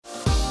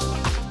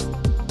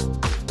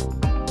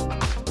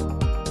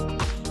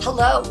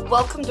Hello,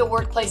 welcome to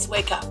Workplace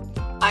Wake Up.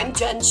 I'm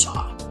Jen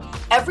Shaw.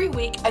 Every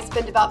week, I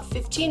spend about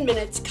 15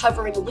 minutes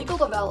covering legal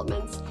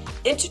developments,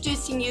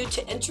 introducing you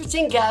to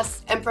interesting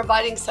guests, and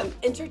providing some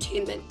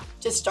entertainment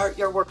to start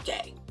your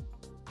workday.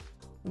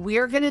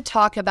 We're going to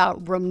talk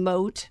about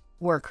remote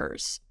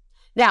workers.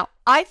 Now,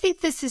 I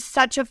think this is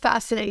such a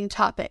fascinating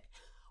topic.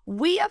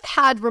 We have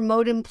had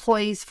remote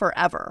employees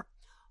forever,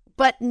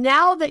 but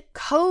now that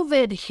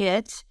COVID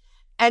hit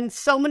and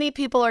so many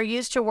people are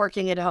used to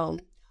working at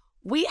home,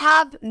 we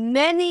have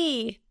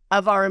many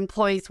of our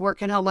employees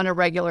work at home on a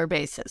regular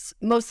basis,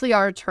 mostly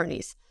our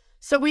attorneys.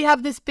 So we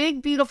have this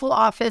big, beautiful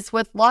office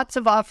with lots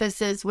of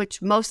offices,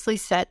 which mostly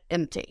sit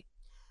empty.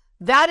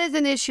 That is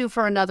an issue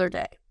for another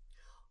day.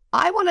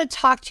 I want to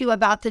talk to you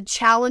about the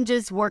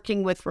challenges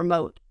working with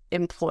remote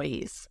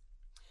employees.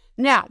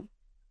 Now,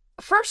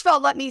 first of all,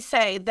 let me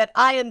say that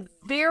I am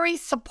very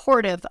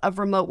supportive of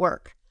remote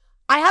work.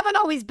 I haven't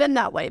always been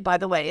that way, by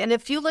the way. And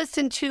if you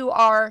listen to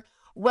our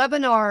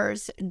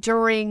webinars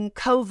during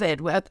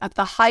COVID, at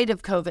the height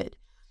of COVID,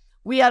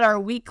 we had our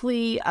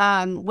weekly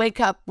Wake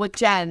Up with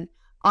Jen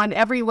on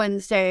every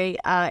Wednesday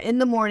in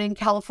the morning,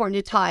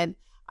 California time.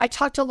 I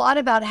talked a lot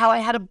about how I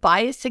had a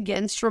bias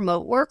against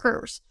remote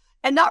workers,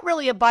 and not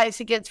really a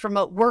bias against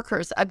remote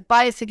workers, a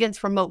bias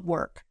against remote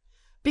work,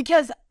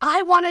 because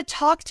I want to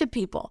talk to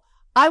people.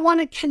 I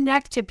want to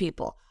connect to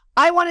people.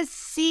 I want to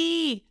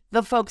see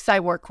the folks I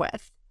work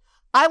with.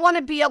 I want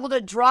to be able to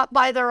drop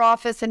by their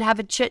office and have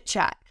a chit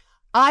chat.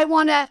 I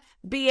want to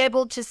be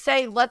able to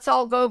say, let's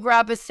all go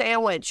grab a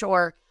sandwich,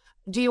 or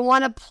do you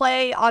want to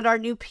play on our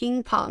new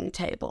ping pong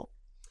table?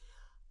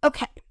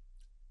 Okay,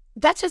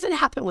 that doesn't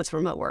happen with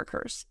remote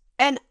workers.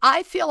 And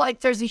I feel like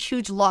there's a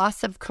huge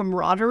loss of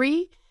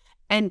camaraderie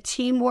and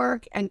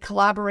teamwork and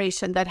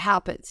collaboration that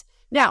happens.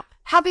 Now,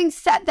 having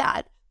said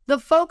that, the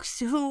folks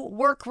who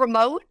work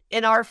remote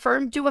in our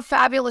firm do a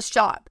fabulous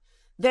job.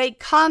 They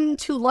come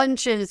to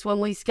lunches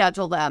when we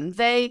schedule them.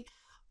 They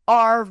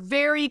are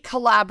very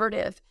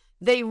collaborative.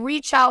 They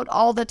reach out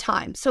all the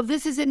time. So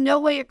this is in no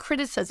way a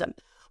criticism.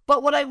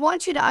 But what I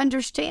want you to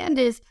understand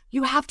is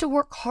you have to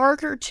work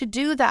harder to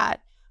do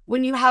that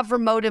when you have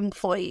remote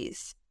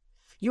employees.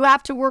 You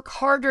have to work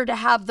harder to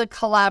have the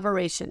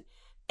collaboration.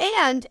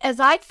 And as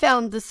I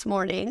found this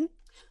morning,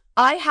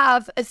 I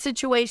have a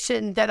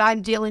situation that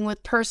I'm dealing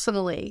with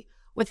personally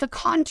with a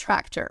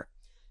contractor.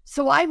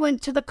 So I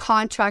went to the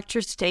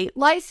Contractor State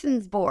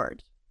License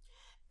Board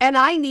and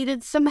I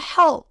needed some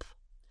help,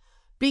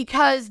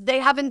 because they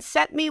haven't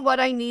sent me what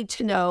I need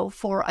to know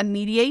for a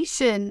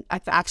mediation,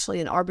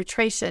 actually an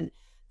arbitration,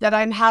 that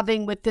I'm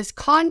having with this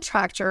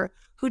contractor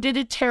who did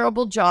a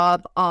terrible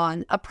job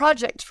on a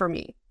project for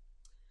me.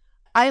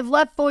 I have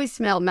left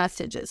voicemail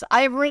messages.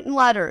 I have written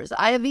letters.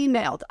 I have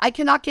emailed. I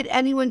cannot get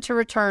anyone to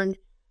return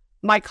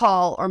my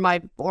call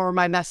or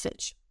my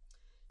message.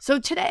 So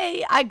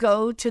today I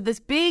go to this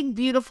big,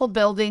 beautiful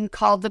building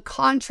called the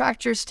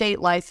Contractor State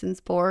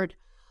License Board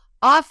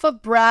off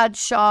of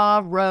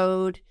Bradshaw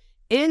Road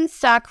in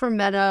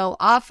Sacramento,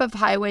 off of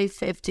Highway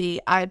 50.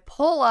 I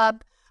pull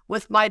up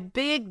with my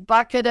big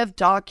bucket of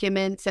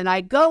documents and I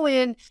go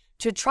in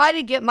to try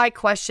to get my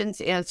questions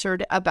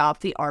answered about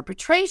the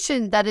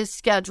arbitration that is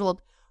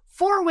scheduled,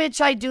 for which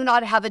I do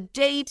not have a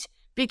date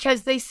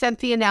because they sent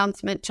the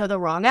announcement to the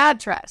wrong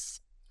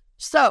address.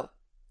 So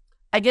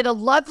I get a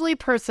lovely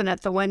person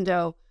at the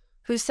window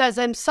who says,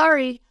 "I'm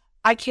sorry,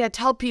 I can't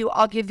help you.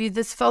 I'll give you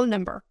this phone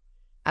number."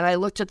 And I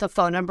looked at the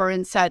phone number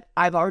and said,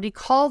 "I've already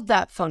called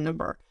that phone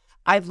number.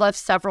 I've left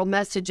several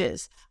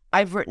messages.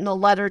 I've written a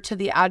letter to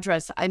the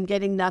address. I'm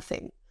getting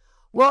nothing."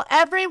 Well,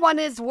 everyone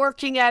is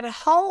working at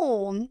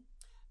home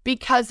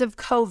because of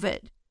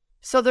COVID.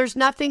 So there's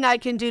nothing I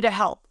can do to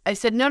help. I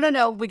said,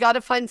 no, we got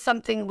to find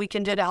something we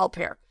can do to help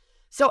here.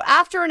 So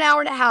after an hour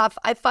and a half,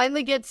 I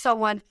finally get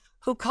someone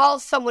who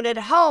calls someone at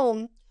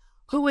home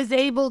who was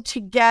able to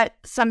get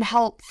some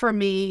help for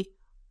me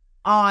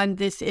on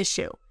this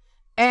issue.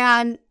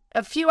 And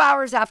a few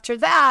hours after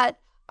that,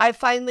 I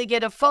finally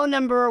get a phone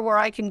number where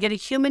I can get a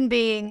human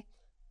being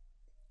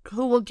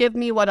who will give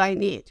me what I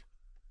need.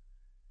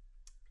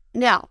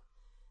 Now,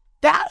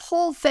 that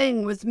whole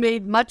thing was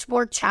made much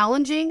more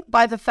challenging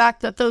by the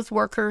fact that those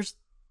workers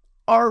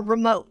are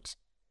remote.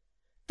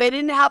 They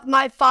didn't have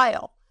my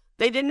file.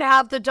 They didn't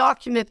have the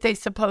document they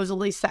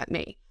supposedly sent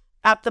me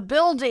at the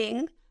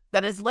building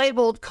that is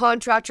labeled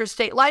Contractor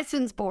State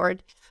License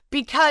Board,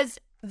 because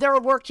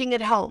they're working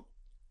at home.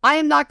 I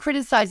am not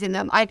criticizing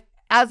them.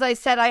 As I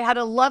said, I had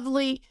a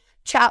lovely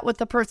chat with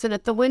the person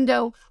at the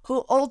window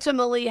who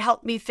ultimately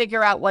helped me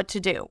figure out what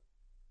to do.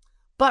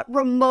 But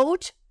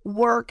remote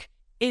work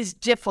is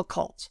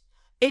difficult.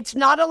 It's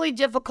not only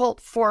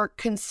difficult for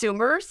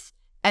consumers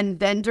and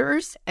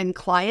vendors and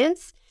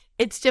clients,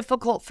 it's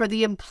difficult for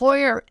the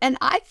employer, and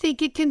I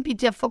think it can be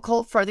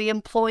difficult for the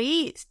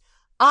employees.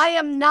 I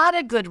am not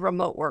a good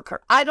remote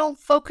worker. I don't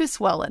focus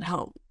well at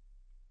home.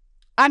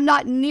 I'm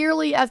not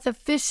nearly as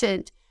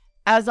efficient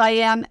as I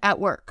am at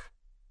work.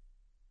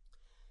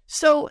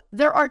 So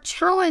there are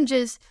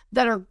challenges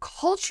that are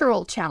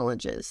cultural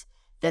challenges.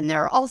 Then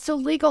there are also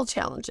legal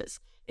challenges.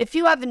 If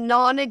you have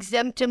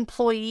non-exempt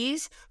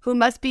employees who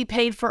must be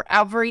paid for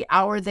every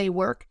hour they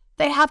work,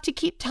 they have to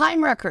keep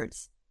time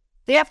records.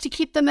 They have to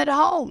keep them at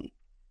home.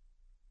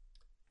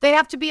 They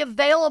have to be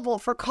available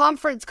for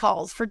conference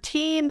calls, for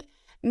team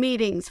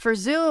meetings, for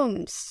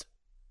Zooms.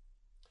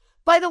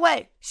 By the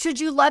way, should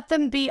you let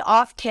them be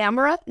off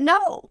camera?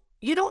 No,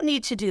 you don't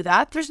need to do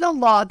that. There's no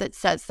law that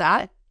says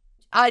that.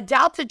 I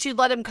doubt that you'd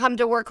let them come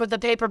to work with a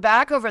paper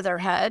bag over their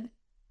head.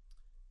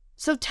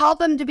 So tell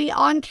them to be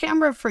on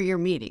camera for your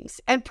meetings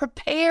and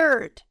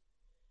prepared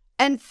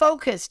and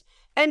focused.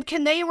 And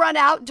can they run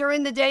out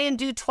during the day and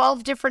do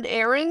 12 different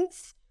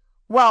errands?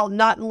 Well,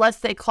 not unless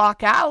they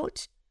clock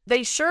out.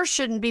 They sure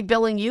shouldn't be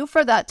billing you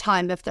for that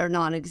time if they're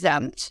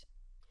non-exempt.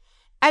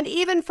 And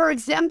even for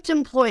exempt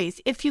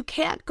employees, if you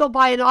can't go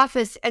by an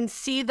office and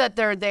see that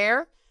they're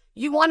there,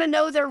 you want to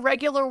know their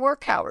regular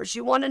work hours.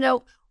 You want to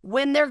know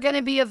when they're going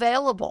to be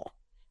available.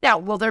 Now,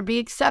 will there be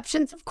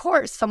exceptions? Of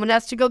course. Someone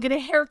has to go get a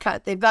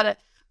haircut. They've got to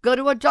go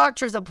to a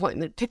doctor's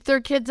appointment, pick their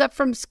kids up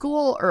from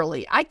school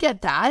early. I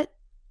get that.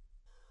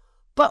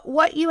 But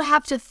what you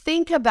have to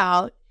think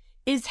about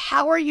is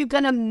how are you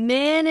going to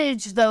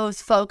manage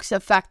those folks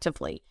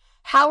effectively?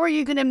 How are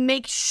you going to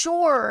make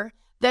sure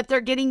that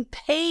they're getting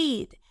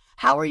paid?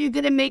 How are you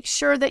going to make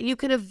sure that you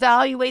can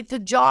evaluate the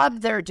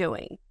job they're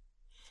doing?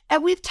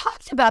 And we've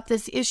talked about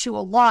this issue a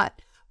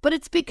lot, but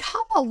it's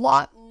become a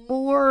lot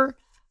more,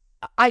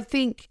 I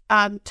think,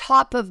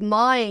 top of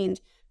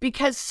mind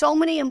because so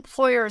many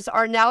employers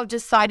are now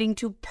deciding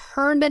to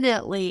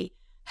permanently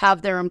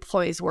have their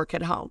employees work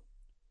at home.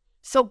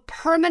 So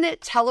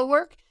permanent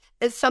telework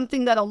is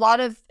something that a lot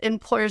of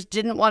employers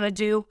didn't want to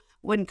do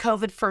when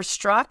COVID first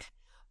struck.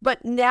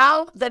 But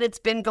now that it's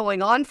been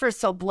going on for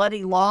so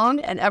bloody long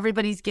and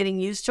everybody's getting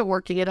used to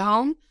working at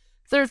home,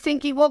 they're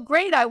thinking, well,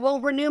 great, I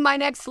will renew my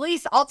next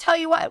lease. I'll tell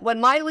you what,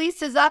 when my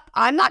lease is up,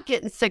 I'm not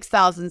getting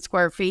 6,000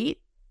 square feet.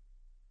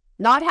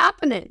 Not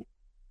happening.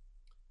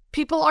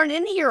 People aren't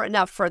in here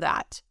enough for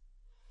that.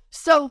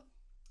 So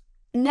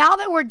now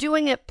that we're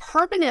doing it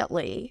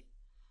permanently,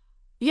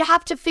 you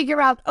have to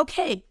figure out,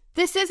 okay,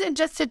 this isn't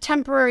just a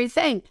temporary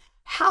thing.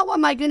 How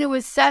am I going to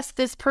assess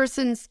this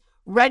person's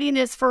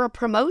readiness for a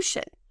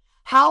promotion?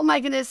 How am I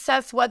going to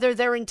assess whether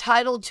they're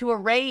entitled to a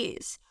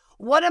raise?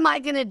 What am I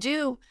going to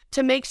do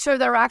to make sure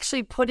they're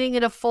actually putting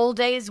in a full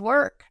day's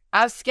work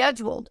as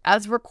scheduled,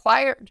 as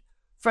required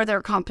for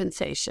their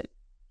compensation?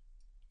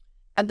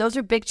 And those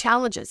are big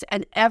challenges.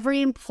 And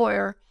every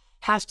employer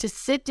has to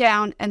sit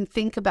down and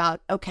think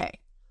about, okay,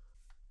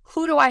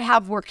 who do I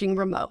have working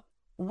remote?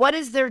 What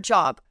is their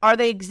job? Are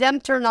they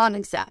exempt or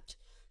non-exempt?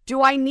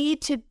 Do I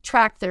need to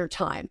track their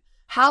time?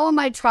 How am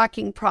I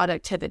tracking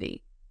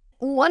productivity?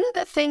 One of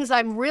the things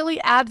I'm really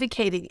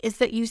advocating is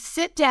that you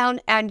sit down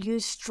and you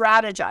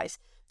strategize.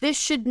 This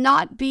should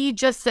not be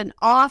just an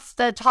off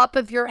the top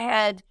of your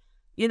head,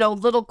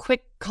 little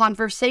quick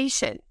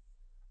conversation.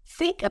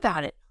 Think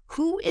about it.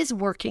 Who is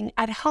working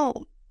at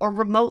home or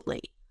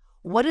remotely?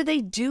 What do they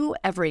do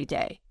every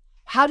day?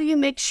 How do you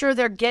make sure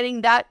they're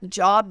getting that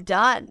job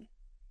done?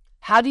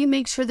 How do you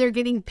make sure they're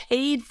getting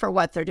paid for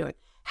what they're doing?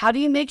 How do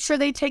you make sure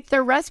they take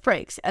their rest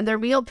breaks and their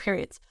meal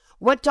periods?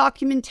 What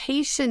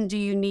documentation do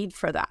you need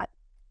for that?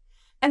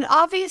 And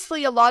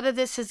obviously, a lot of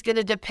this is going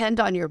to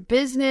depend on your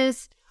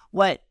business,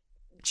 what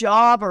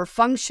job or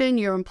function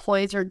your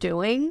employees are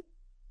doing.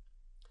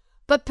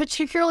 But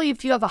particularly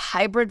if you have a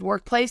hybrid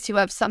workplace, you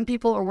have some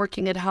people are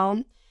working at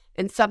home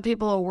and some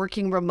people are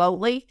working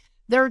remotely,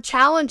 there are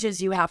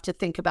challenges you have to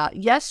think about.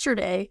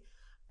 Yesterday,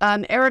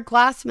 Eric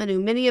Glassman,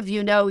 who many of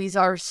you know, he's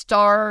our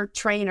star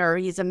trainer.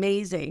 He's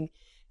amazing.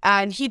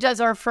 And he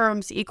does our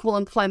firm's equal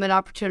employment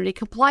opportunity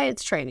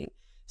compliance training.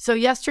 So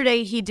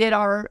yesterday he did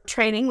our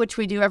training, which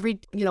we do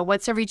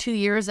once every 2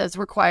 years as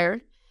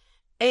required.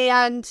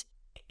 And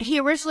he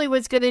originally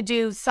was going to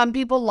do some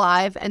people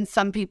live and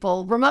some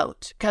people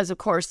remote because, of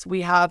course,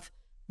 we have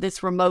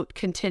this remote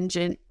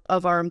contingent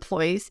of our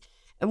employees.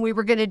 And we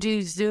were going to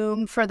do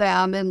Zoom for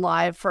them and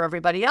live for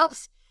everybody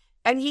else.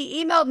 And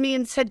he emailed me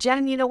and said,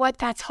 Jen, you know what?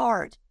 That's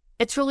hard.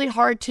 It's really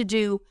hard to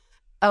do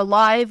a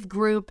live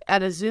group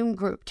and a Zoom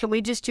group. Can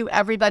we just do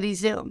everybody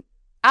Zoom?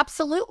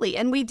 Absolutely.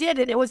 And we did.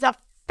 And it was a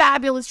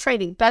fabulous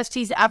training, best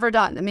he's ever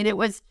done. I mean, it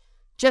was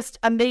just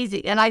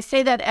amazing. And I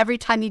say that every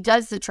time he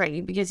does the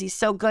training because he's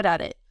so good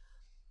at it.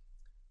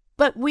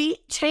 But we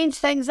change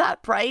things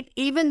up, right?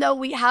 Even though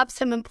we have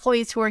some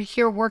employees who are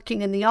here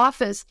working in the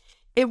office,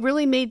 it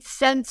really made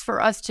sense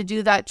for us to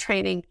do that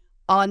training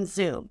on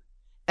Zoom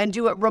and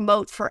do it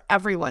remote for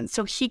everyone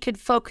so he could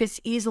focus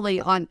easily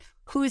on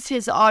who's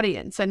his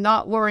audience and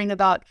not worrying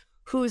about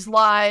who's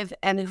live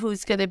and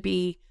who's going to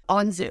be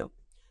on Zoom.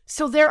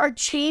 So there are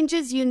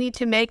changes you need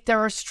to make. There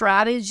are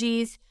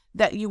strategies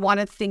that you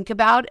want to think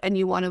about and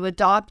you want to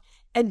adopt,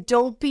 and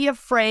don't be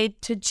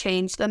afraid to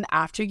change them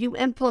after you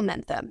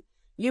implement them.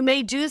 You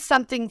may do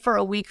something for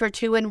a week or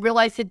two and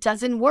realize it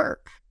doesn't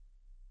work.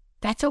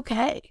 That's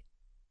okay.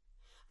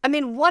 I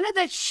mean, one of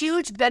the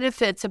huge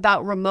benefits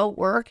about remote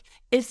work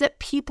is that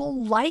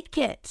people like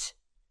it.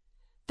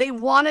 They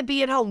want to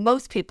be at home.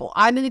 Most people.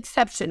 I'm an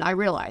exception, I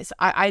realize.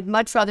 I'd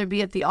much rather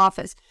be at the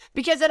office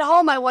because at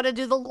home I want to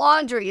do the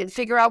laundry and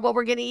figure out what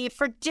we're going to eat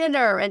for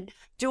dinner and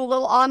do a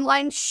little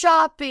online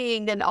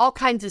shopping and all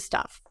kinds of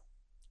stuff.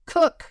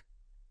 Cook.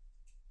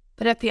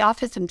 But at the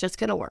office, I'm just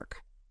going to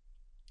work.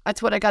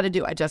 That's what I got to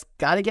do. I just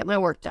got to get my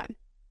work done.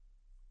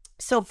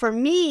 So for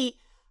me,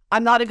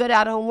 I'm not a good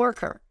at-home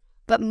worker,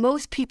 but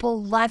most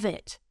people love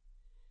it.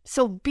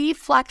 So be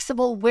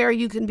flexible where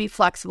you can be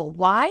flexible.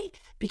 Why?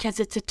 Because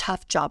it's a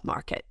tough job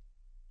market,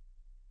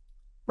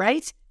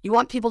 right? You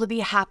want people to be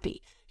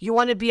happy. You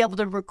want to be able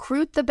to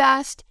recruit the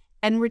best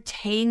and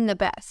retain the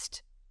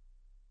best.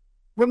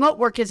 Remote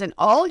work isn't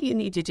all you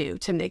need to do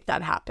to make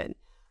that happen.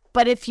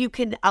 But if you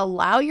can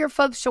allow your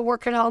folks to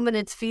work at home and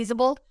it's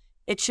feasible,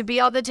 it should be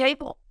on the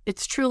table.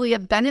 It's truly a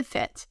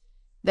benefit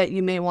that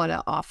you may want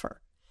to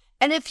offer.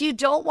 And if you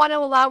don't want to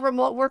allow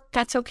remote work,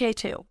 that's okay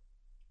too.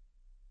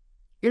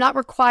 You're not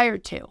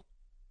required to.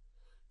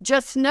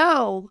 Just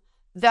know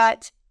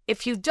that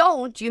if you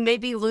don't, you may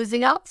be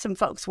losing out some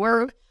folks.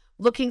 We're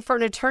looking for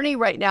an attorney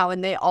right now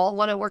and they all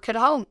want to work at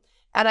home.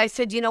 And I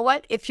said, you know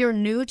what? If you're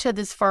new to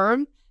this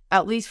firm,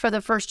 at least for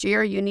the first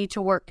year, you need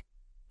to work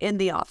in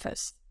the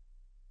office.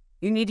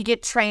 You need to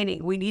get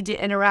training. We need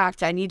to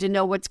interact. I need to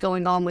know what's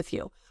going on with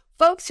you.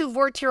 Folks who've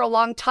worked here a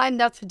long time,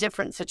 that's a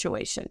different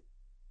situation.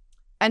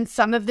 And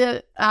some of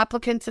the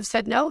applicants have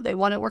said, no, they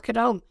want to work at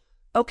home.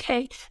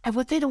 Okay. And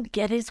what they don't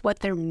get is what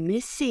they're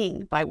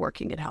missing by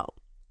working at home.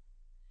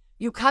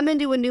 You come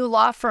into a new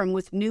law firm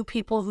with new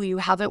people who you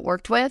haven't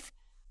worked with,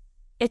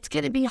 it's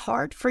going to be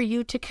hard for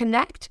you to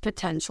connect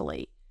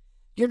potentially.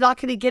 You're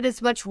not going to get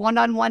as much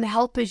one-on-one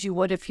help as you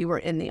would if you were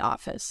in the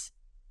office.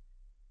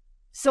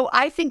 So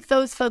I think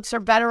those folks are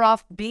better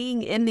off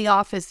being in the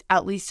office,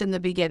 at least in the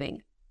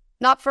beginning.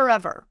 Not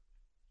forever,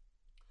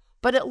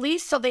 but at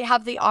least so they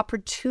have the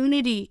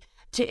opportunity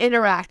to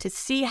interact, to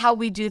see how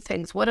we do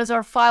things. What does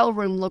our file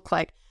room look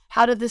like?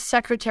 How do the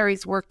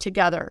secretaries work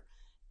together?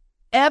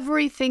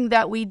 Everything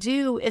that we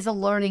do is a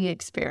learning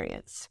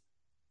experience.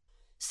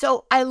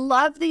 So I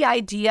love the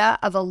idea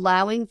of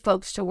allowing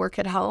folks to work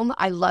at home.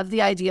 I love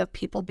the idea of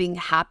people being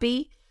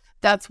happy.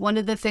 That's one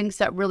of the things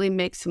that really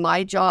makes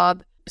my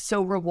job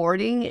so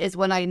rewarding is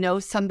when I know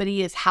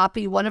somebody is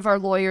happy. One of our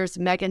lawyers,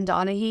 Megan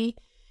Donahue,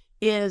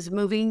 is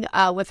moving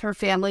with her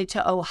family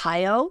to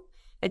Ohio.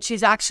 And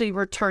she's actually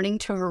returning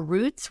to her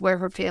roots where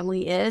her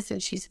family is.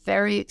 And she's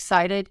very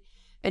excited.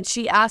 And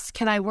she asked,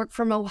 can I work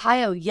from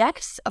Ohio?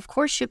 Yes, of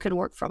course you can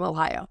work from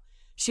Ohio.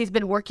 She's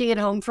been working at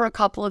home for a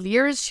couple of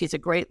years. She's a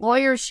great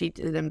lawyer. She's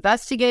an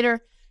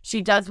investigator.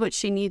 She does what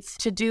she needs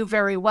to do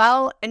very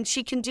well. And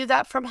she can do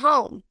that from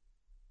home.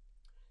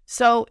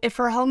 So if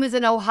her home is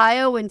in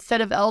Ohio instead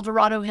of El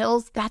Dorado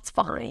Hills, that's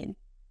fine.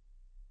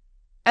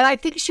 And I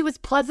think she was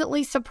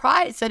pleasantly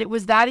surprised that it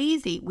was that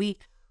easy. We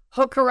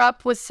hook her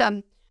up with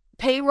some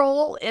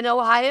payroll in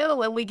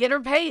Ohio and we get her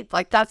paid.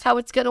 Like that's how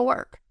it's going to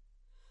work.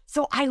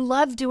 So I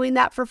love doing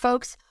that for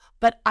folks,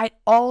 but I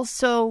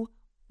also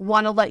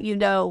want to let you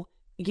know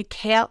you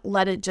can't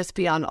let it just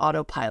be on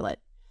autopilot.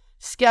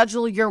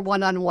 Schedule your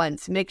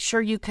one-on-ones. Make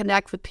sure you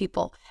connect with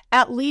people,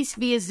 at least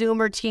via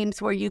Zoom or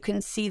Teams where you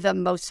can see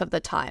them most of the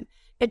time.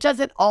 It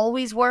doesn't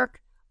always work,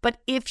 but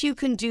if you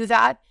can do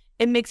that,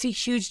 it makes a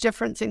huge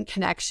difference in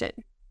connection.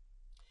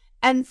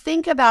 And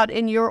think about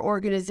in your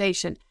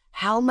organization,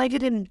 how am I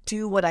going to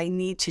do what I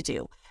need to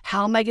do?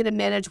 How am I going to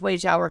manage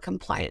wage hour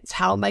compliance?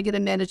 How am I going to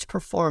manage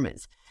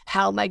performance?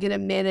 How am I going to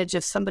manage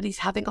if somebody's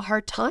having a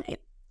hard time?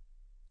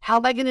 How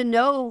am I going to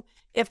know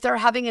if they're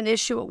having an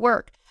issue at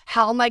work?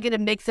 How am I going to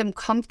make them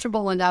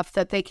comfortable enough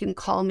that they can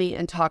call me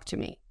and talk to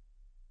me?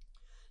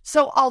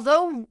 So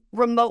although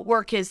remote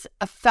work is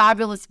a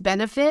fabulous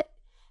benefit,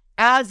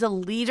 as a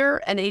leader,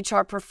 an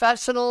HR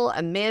professional,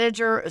 a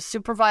manager, a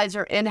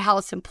supervisor,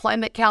 in-house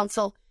employment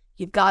counsel,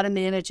 you've got to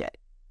manage it.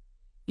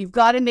 You've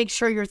got to make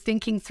sure you're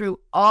thinking through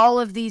all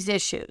of these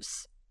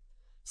issues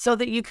so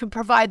that you can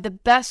provide the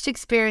best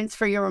experience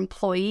for your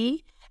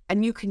employee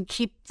and you can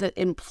keep the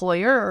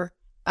employer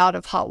out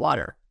of hot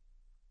water.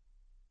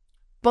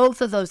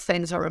 Both of those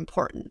things are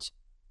important.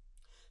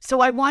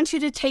 So I want you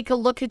to take a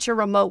look at your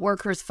remote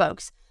workers,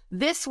 folks.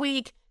 This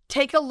week,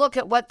 take a look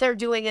at what they're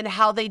doing and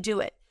how they do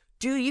it.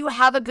 Do you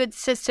have a good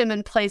system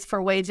in place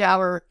for wage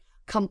hour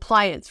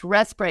compliance,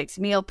 rest breaks,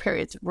 meal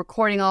periods,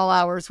 recording all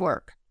hours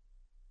work?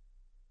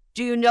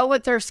 Do you know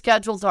what their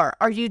schedules are?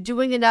 Are you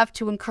doing enough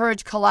to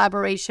encourage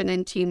collaboration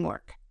and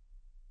teamwork?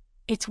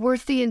 It's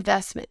worth the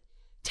investment.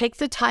 Take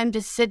the time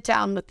to sit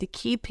down with the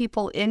key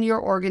people in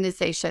your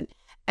organization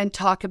and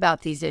talk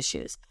about these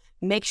issues.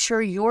 Make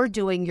sure you're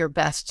doing your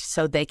best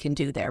so they can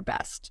do their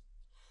best.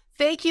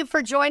 Thank you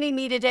for joining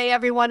me today,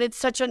 everyone. It's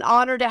such an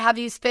honor to have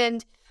you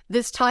spend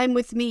this time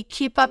with me.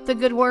 Keep up the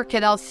good work,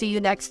 and I'll see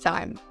you next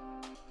time.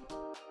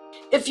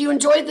 If you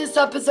enjoyed this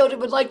episode and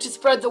would like to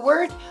spread the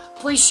word,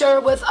 please share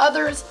it with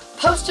others,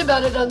 post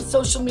about it on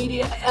social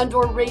media,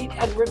 and/or rate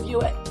and review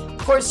it. Of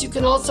course, you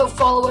can also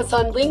follow us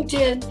on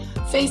LinkedIn,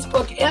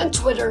 Facebook, and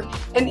Twitter,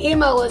 and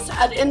email us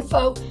at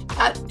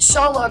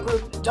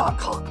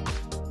info@shawlawgroup.com.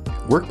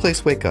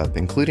 Workplace Wake Up,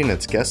 including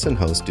its guests and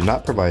hosts, do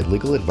not provide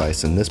legal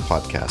advice in this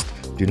podcast.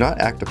 Do not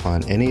act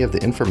upon any of the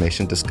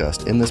information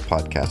discussed in this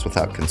podcast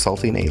without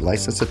consulting a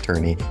licensed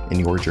attorney in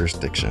your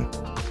jurisdiction.